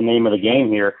the name of the game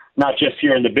here, not just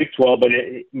here in the Big 12, but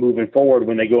moving forward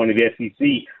when they go into the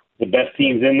SEC. The best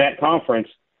teams in that conference,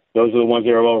 those are the ones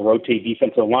that are able to rotate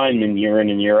defensive linemen year in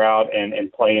and year out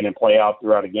and play in and play out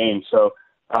throughout a game. So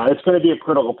it's going to be a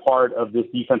critical part of this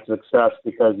defensive success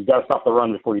because you've got to stop the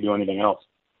run before you do anything else.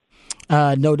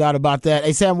 No doubt about that.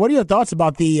 Hey, Sam, what are your thoughts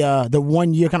about the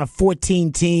 1 year kind of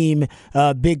 14-team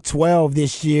Big 12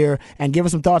 this year? And give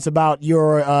us some thoughts about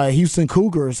your Houston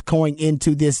Cougars going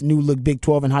into this new look Big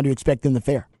 12 and how do you expect them to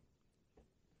fare?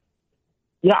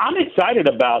 Yeah, I'm excited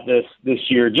about this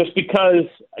year just because,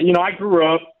 I grew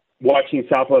up watching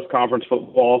Southwest Conference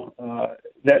football.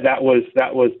 That was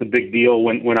the big deal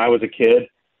when I was a kid.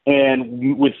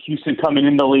 And with Houston coming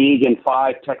in the league and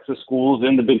 5 Texas schools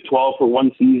in the Big 12 for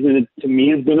one season, it, to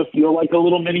me, is going to feel like a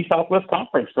little mini Southwest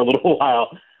Conference for a little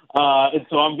while. And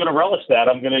so I'm going to relish that.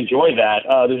 I'm going to enjoy that.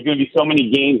 There's going to be so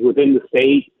many games within the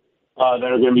state that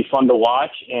are going to be fun to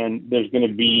watch, and there's going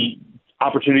to be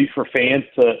opportunities for fans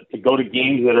to go to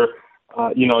games that are,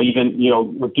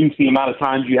 reduce the amount of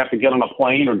times you have to get on a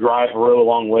plane or drive a really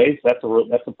long way. So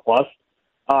that's a plus.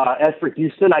 As for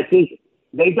Houston, I think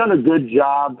they've done a good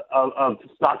job of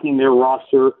stocking their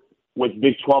roster with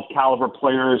Big 12 caliber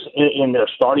players in their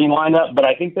starting lineup, but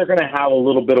I think they're going to have a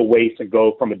little bit of ways to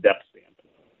go from a depth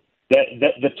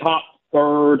standpoint. The top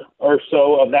third or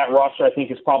so of that roster, I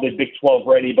think, is probably Big 12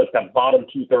 ready, but the bottom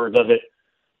 2/3 of it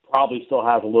probably still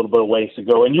has a little bit of ways to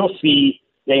go. And you'll see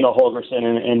Dana Holgorsen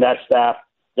and that staff,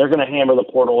 they're going to hammer the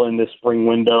portal in this spring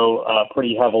window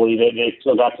pretty heavily. They've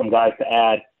still got some guys to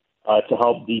add to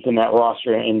help deepen that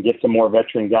roster and get some more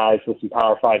veteran guys with some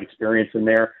Power 5 experience in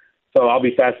there. So I'll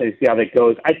be fascinated to see how that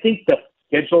goes. I think the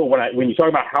schedule, when you talk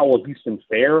about how will Houston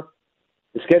fare,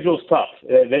 the schedule is tough.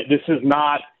 This is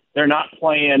not. They're not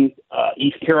playing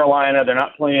East Carolina. They're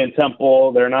not playing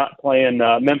Temple. They're not playing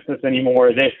Memphis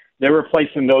anymore. They're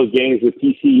replacing those games with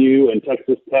TCU and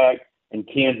Texas Tech and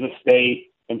Kansas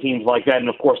State and teams like that. And,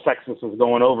 of course, Texas is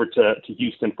going over to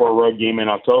Houston for a road game in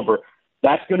October.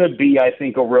 That's going to be, I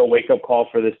think, a real wake-up call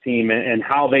for this team. And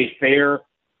how they fare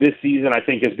this season, I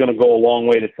think, is going to go a long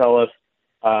way to tell us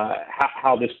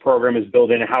how this program is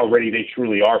built and how ready they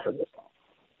truly are for this.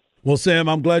 Well, Sam,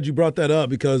 I'm glad you brought that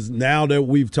up because now that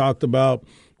we've talked about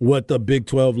what the Big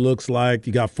 12 looks like,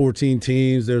 you got 14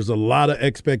 teams. There's a lot of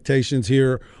expectations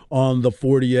here on the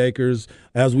 40 acres.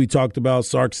 As we talked about,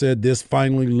 Sark said this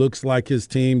finally looks like his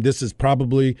team. This is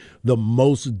probably the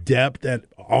most depth at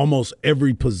almost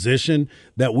every position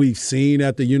that we've seen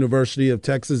at the University of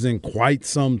Texas in quite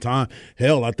some time.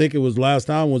 Hell, I think it was last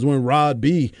time was when Rod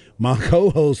B., my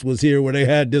co-host, was here where they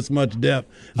had this much depth.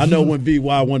 I know when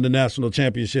BY won the national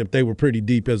championship, they were pretty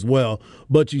deep as well.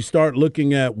 But you start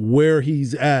looking at where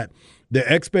he's at. The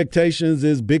expectations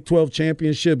is Big 12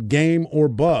 championship game or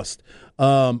bust.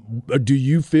 Do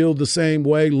you feel the same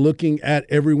way looking at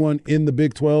everyone in the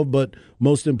Big 12, but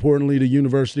most importantly, the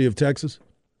University of Texas?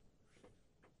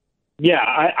 Yeah,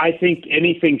 I think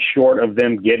anything short of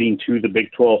them getting to the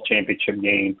Big 12 championship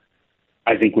game,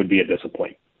 I think would be a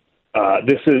disappointment.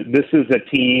 This is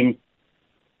a team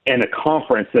and a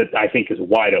conference that I think is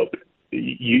wide open.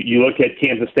 You look at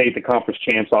Kansas State, the conference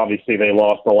champs. Obviously, they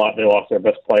lost a lot. They lost their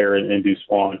best player in Deuce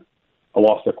Vaughn. They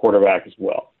lost their quarterback as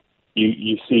well.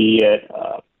 You see at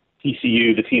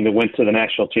TCU, the team that went to the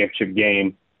national championship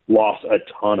game, lost a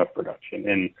ton of production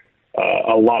and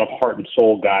a lot of heart and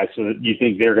soul guys. So that you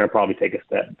think they're going to probably take a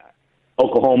step back.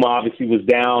 Oklahoma obviously was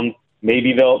down.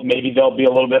 Maybe they'll be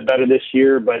a little bit better this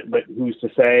year, but who's to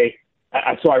say?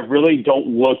 So I really don't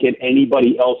look at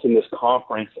anybody else in this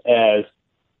conference as,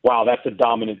 wow, that's a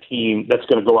dominant team that's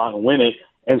going to go out and win it.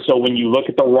 And so when you look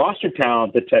at the roster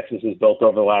talent that Texas has built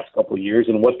over the last couple of years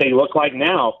and what they look like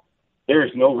now, there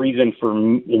is no reason for,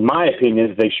 in my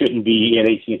opinion, they shouldn't be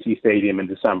in AT&T Stadium in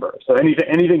December. So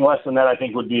anything less than that, I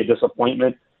think, would be a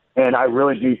disappointment. And I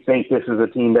really do think this is a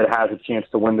team that has a chance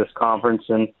to win this conference.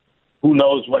 And who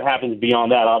knows what happens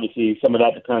beyond that? Obviously, some of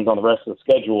that depends on the rest of the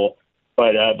schedule.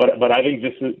 But I think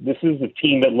this is a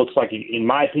team that looks like, in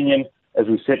my opinion, as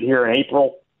we sit here in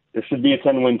April, this should be a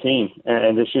 10-win team,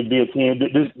 and this should be a team.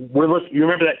 You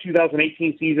remember that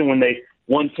 2018 season when they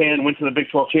won 10, went to the Big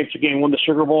 12 championship game, won the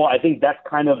Sugar Bowl? I think that's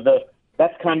kind of the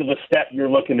step you're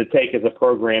looking to take as a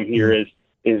program here is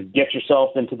get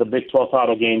yourself into the Big 12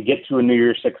 title game, get to a New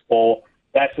Year's Six bowl.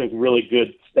 That's a really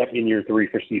good step in year 3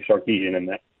 for Steve Sarkisian in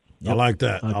that. Yep. I like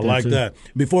that.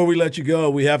 Before we let you go,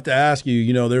 we have to ask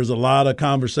you, there's a lot of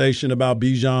conversation about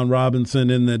Bijan Robinson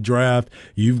in the draft.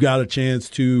 You've got a chance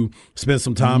to spend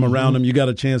some time around him. You got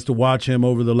a chance to watch him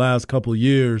over the last couple of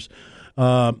years.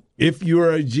 If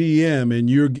you're a GM and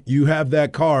you have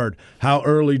that card, how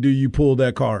early do you pull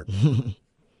that card?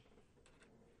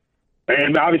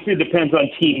 And obviously it depends on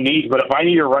team needs, but if I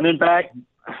need a running back,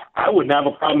 I wouldn't have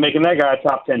a problem making that guy a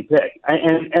top 10 pick.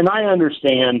 And I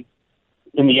understand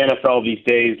in the NFL these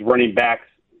days, running backs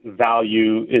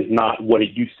value is not what it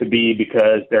used to be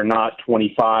because they're not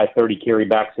 25, 30 carry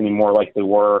backs anymore like they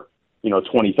were,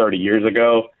 20, 30 years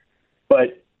ago.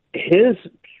 But his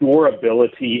pure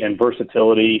ability and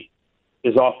versatility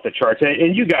is off the charts.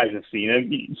 And you guys have seen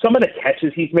it. Some of the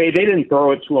catches he's made, they didn't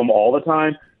throw it to him all the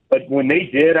time. But when they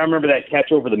did, I remember that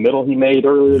catch over the middle he made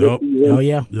earlier this season. Oh,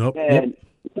 yeah. Yep. And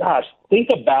gosh, think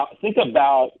about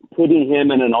putting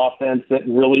him in an offense that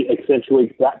really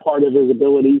accentuates that part of his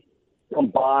ability,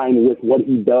 combined with what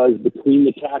he does between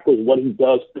the tackles, what he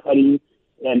does cutting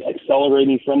and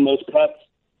accelerating from those cuts.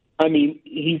 I mean,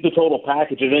 he's the total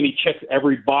package, and then he checks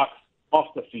every box off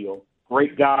the field.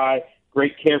 Great guy,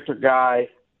 great character guy,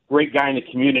 great guy in the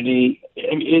community.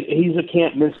 I mean, he's a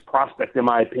can't-miss prospect, in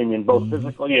my opinion, both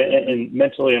physically and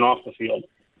mentally and off the field.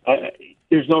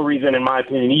 There's no reason, in my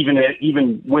opinion,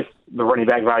 even with the running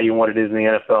back value and what it is in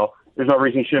the NFL, there's no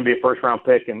reason he shouldn't be a first-round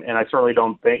pick, and I certainly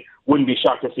wouldn't be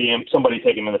shocked to see somebody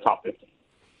take him in the top 15.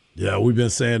 Yeah, we've been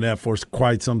saying that for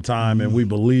quite some time, and we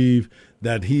believe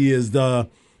that he's that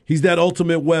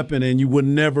ultimate weapon, and you would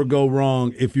never go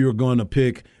wrong if you're going to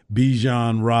pick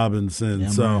Bijan Robinson.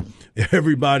 So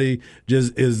everybody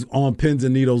just is on pins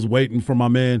and needles waiting for my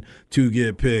man to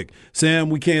get picked. Sam,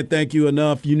 we can't thank you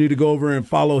enough. You need to go over and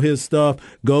follow his stuff.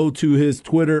 Go to his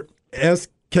Twitter,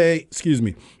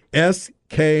 SKHAN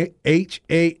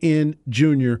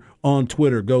Jr. on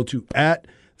Twitter. Go to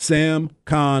Sam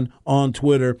Khan on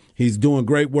Twitter. He's doing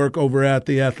great work over at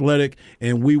The Athletic,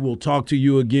 and we will talk to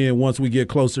you again once we get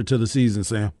closer to the season,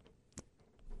 Sam.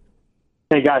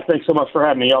 Hey, guys, thanks so much for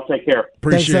having me. Y'all take care.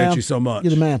 Appreciate you so much.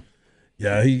 You're the man.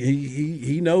 Yeah,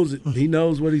 he knows it. He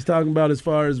knows what he's talking about as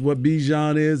far as what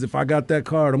Bijan is. If I got that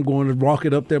card, I'm going to walk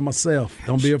it up there myself.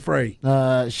 Don't be afraid.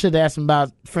 Should have asked him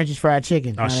about French's Fried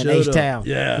Chicken I in should've. H-Town.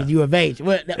 Yeah. U of H.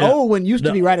 Well, the old one used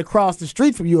to be right across the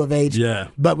street from U of H. Yeah.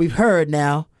 But we've heard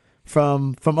now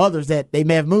from others that they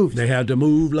may have moved. They had to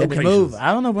move They locations. moved.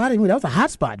 I don't know why they moved. That was a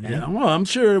hot spot, man. Yeah, well, I'm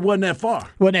sure it wasn't that far.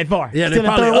 Wasn't that far. Yeah, they Still in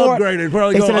probably third ward. upgraded. They're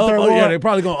probably They still in going third to ward. they're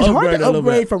probably going to It's upgrade hard a to little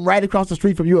upgrade bit. from right across the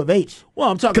street from U of H.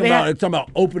 Well, I'm talking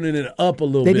about opening it up a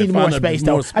little They bit. need more find space,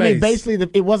 more though. space. I mean, basically,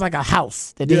 it was like a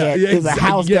house that they Yeah, had. yeah, It was a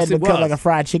house yes, that it become was. like a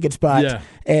fried chicken spot. Yeah.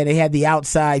 And they had the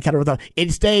outside kind of.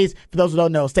 It stays, for those who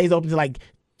don't know, stays open to like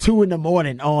 2 a.m.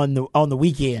 on the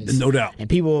weekends. No doubt. And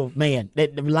people, man, the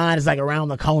line is like around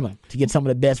the corner to get some of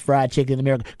the best fried chicken in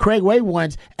America. Craig Way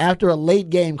once, after a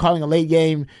late game, calling a late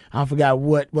game, I forgot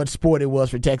what sport it was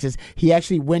for Texas, he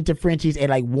actually went to Frenchie's at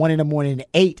like 1 a.m. and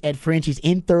ate at Frenchie's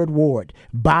in Third Ward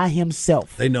by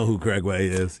himself. They know who Craig Way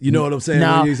is. You know what I'm saying?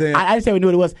 No, What you saying? I didn't say we knew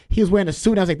what it was. He was wearing a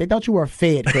suit. I was like, they thought you were a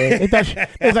Fed, Craig. They thought it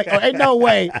was like, oh, ain't no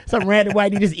way some random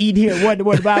white dude just eating here one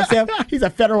by himself. He's a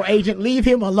federal agent. Leave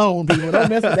him alone, people. Don't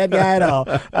mess with that guy at all.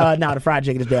 No, the fried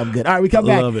chicken is damn good. All right, we come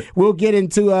back. Love it. We'll get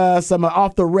into some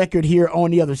off the record here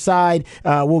on the other side.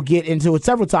 We'll get into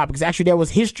several topics. Actually, there was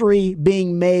history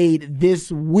being made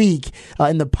this week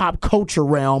in the pop culture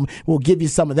realm. We'll give you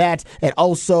some of that, and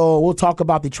also we'll talk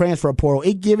about the transfer portal.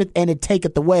 It giveth and it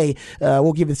taketh away.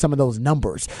 We'll give you some of those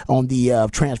numbers on the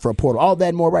transfer portal. All that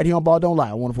and more right here on Ball Don't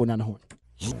Lie on 104.9 The Horn.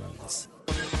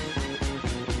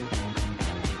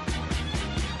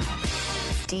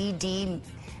 DD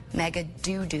Mega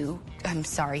Doo-Doo. I'm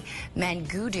sorry,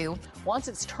 Mangudu. Once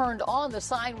it's turned on, the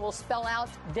sign will spell out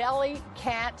Deli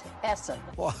Cat Essen.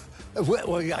 Well,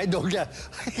 I don't get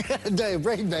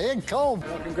break my income.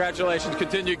 Well, congratulations.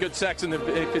 Continue good sex in the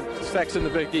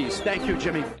Big East. Thank you,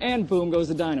 Jimmy. And boom goes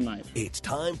the dynamite. It's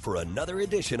time for another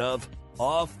edition of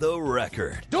Off the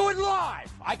Record. Do it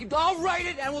live. I'll write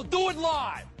it and we'll do it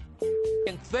live.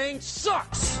 And thing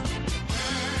sucks.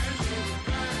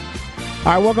 All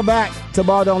right, welcome back to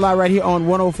Ball Don't Lie right here on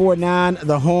 104.9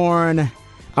 The Horn.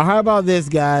 How about this,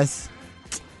 guys?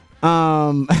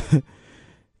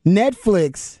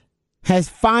 Netflix has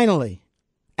finally,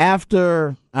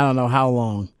 after I don't know how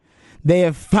long, they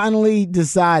have finally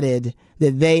decided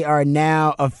that they are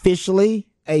now officially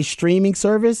a streaming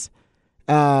service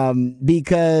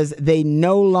because they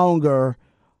no longer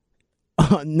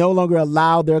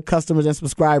allow their customers and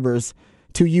subscribers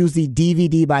to use the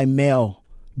DVD by mail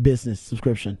business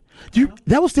subscription.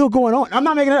 That was still going on. I'm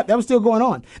not making it up. That was still going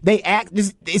on.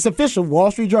 It's official. Wall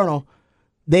Street Journal.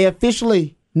 They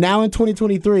officially, now in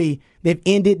 2023, they've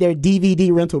ended their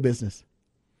DVD rental business.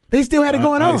 They still had it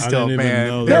going on.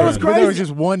 That was crazy. There was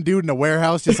just one dude in a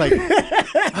warehouse just like,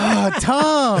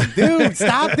 Tom, dude,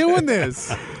 stop doing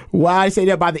this. Why I say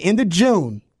that by the end of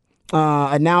June,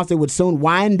 announced it would soon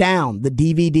wind down the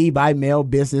DVD by mail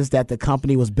business that the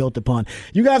company was built upon.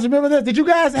 You guys remember this? Did you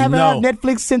guys have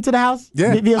Netflix sent to the house?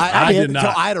 Yeah, I did not.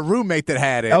 So I had a roommate that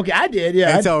had it. Okay, I did.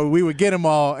 Yeah, and so we would get them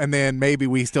all, and then maybe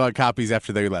we still had copies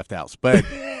after they left house. But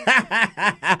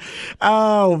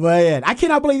oh man, I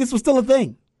cannot believe this was still a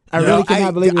thing. I really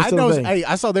cannot believe it was still a thing.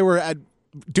 I saw they were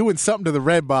doing something to the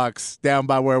Red Box down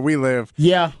by where we live.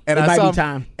 Yeah, and it I might saw be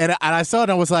time. And I saw it,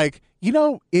 and I was like, you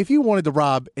know, if you wanted to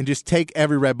rob and just take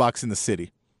every Red Box in the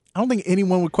city, I don't think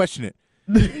anyone would question it.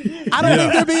 I don't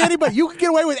think there'd be anybody. You could get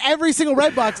away with every single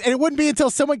Red Box, and it wouldn't be until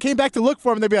someone came back to look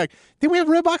for them. They'd be like, "Did we have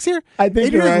a Red Box here?" I think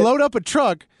and you're just right. load up a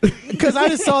truck because I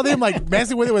just saw them like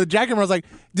messing with it with a jackhammer. I was like,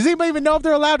 "Does anybody even know if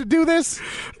they're allowed to do this?"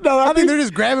 No, I think they're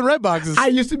just grabbing Red Boxes. I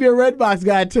used to be a Red Box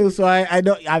guy too, so I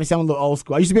know. Obviously, I'm a little old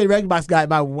school. I used to be a Red Box guy.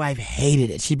 My wife hated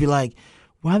it. She'd be like,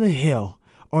 "Why the hell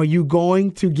are you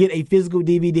going to get a physical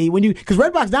DVD when you?" Because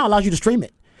Redbox now allows you to stream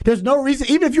it. There's no reason,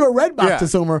 even if you're a Redbox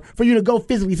consumer, for you to go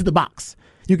physically to the box.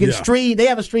 You can stream. They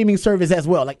have a streaming service as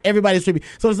well. Like everybody's streaming,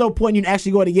 so there's no point in you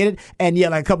actually going to get it. And yeah,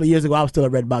 like a couple of years ago, I was still a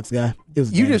Redbox guy. It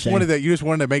was You just wanted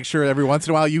to make sure every once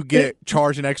in a while you get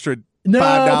charged an extra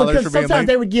 $5 because for being sometimes late.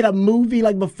 they would get a movie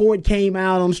like before it came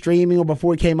out on streaming or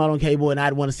before it came out on cable, and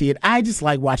I'd want to see it. I just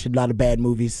like watching a lot of bad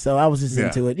movies, so I was just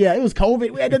into it. Yeah, it was COVID.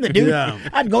 We had nothing to do. Yeah.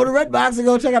 I'd go to Redbox and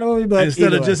go check out a movie, but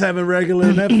instead of just having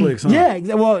regular Netflix. Huh?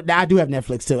 Yeah, well, I do have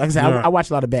Netflix too. Like I said, I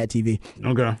watch a lot of bad TV.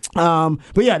 Okay.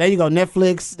 But yeah, there you go.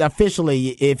 Netflix officially,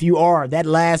 if you are that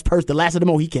last person, the last of the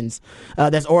Mohicans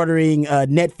that's ordering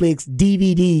Netflix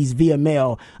DVDs via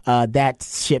mail, that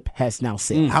ship has now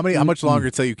sailed. How much longer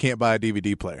until you can't buy buy a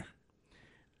DVD player?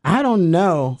 I don't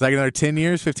know. It's like another 10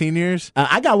 years, 15 years?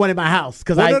 I got one in my house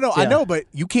because I know, but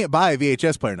you can't buy a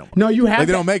VHS player no more. No, you have. Like,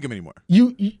 they don't make them anymore.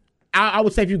 I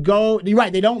would say if you go, you're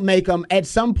right. They don't make them at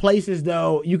some places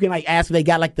though. You can like ask if they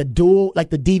got like the dual, like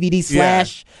the DVD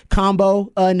slash combo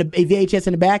in the VHS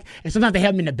in the back, and sometimes they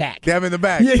have them in the back. They have them in the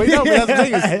back. But no, but that's the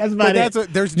thing is, that's about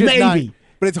it. There's just maybe. not.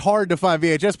 But it's hard to find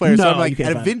VHS players. No, so I'm like, you can't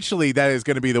and find eventually that is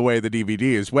going to be the way of the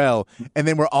DVD as well. And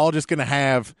then we're all just going to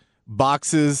have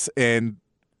boxes and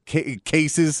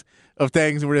cases of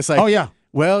things, and we're just like, oh yeah.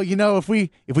 Well, you know, if we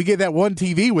get that one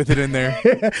TV with it in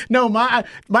there. No, my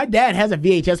dad has a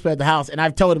VHS player at the house, and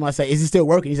I've told him, I say, is it still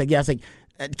working? He's like, yeah. I was like,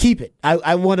 keep it.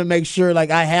 I want to make sure like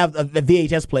I have a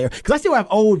VHS player because I still have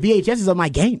old VHSs of my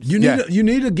games. You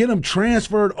need to get them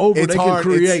transferred over. It's they hard.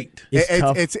 Can create.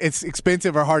 It's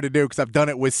expensive or hard to do because I've done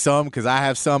it with some because I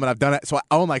have some and I've done it. So I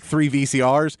own like 3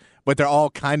 VCRs. But they're all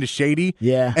kind of shady.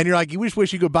 Yeah. And you're like, you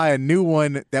wish you could buy a new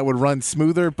one that would run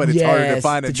smoother, but it's harder to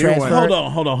find a new one.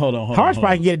 Hold on. Harsh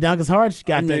probably can get it done because Harsh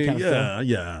got that kind of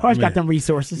stuff. Harsh got them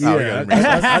resources. Yeah.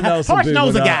 I know some Harsh people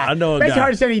knows a now. guy. I know a Basically, guy.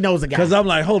 Harsh said he knows a guy. Because I'm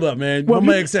like, hold up, man. My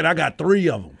man said I got 3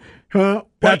 of them. Huh?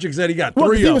 Patrick said he got 3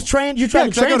 of them. He was trained. You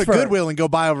tried to transfer. I go to Goodwill and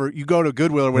you go to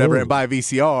Goodwill or whatever and buy a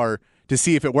VCR to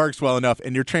see if it works well enough,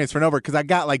 and you're transferring over because I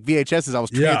got like VHSs I was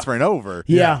transferring over.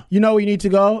 Yeah. You know where you need to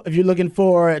go if you're looking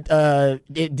for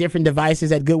different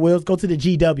devices at Goodwill's? Go to the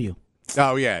GW.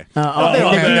 Oh, yeah. The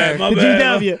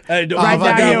GW. Hey, right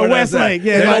down here in Westlake.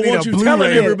 Yeah, they don't want you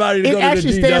telling everybody to go to the GW. It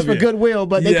actually stands for Goodwill,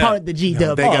 but they call it the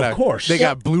GW. Of course. They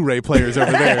got Blu-ray players over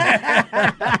there.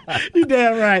 You're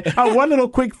damn right. One little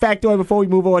quick factoid before we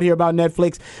move on here about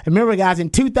Netflix. Remember, guys, in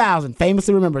 2000,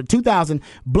 famously remember, 2000,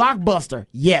 Blockbuster,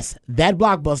 yes, that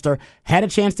Blockbuster had a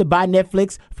chance to buy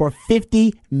Netflix for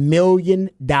 $50 million.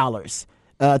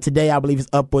 Today, I believe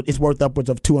it's worth upwards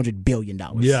of $200 billion.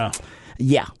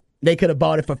 Yeah. They could have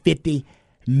bought it for $50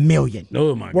 million.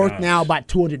 Oh my god! Worth now about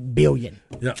 $200 billion.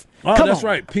 Yeah. Oh, that's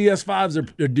right. PS5s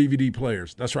are DVD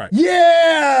players. That's right.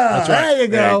 Yeah. That's right. There you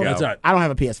go. That's right. I don't have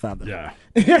a PS5 though. Yeah.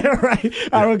 Right.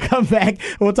 All right, we'll come back.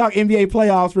 We'll talk NBA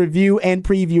playoffs review and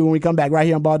preview when we come back right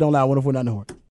here on Ball Don't Lie. 104.9 The Horn.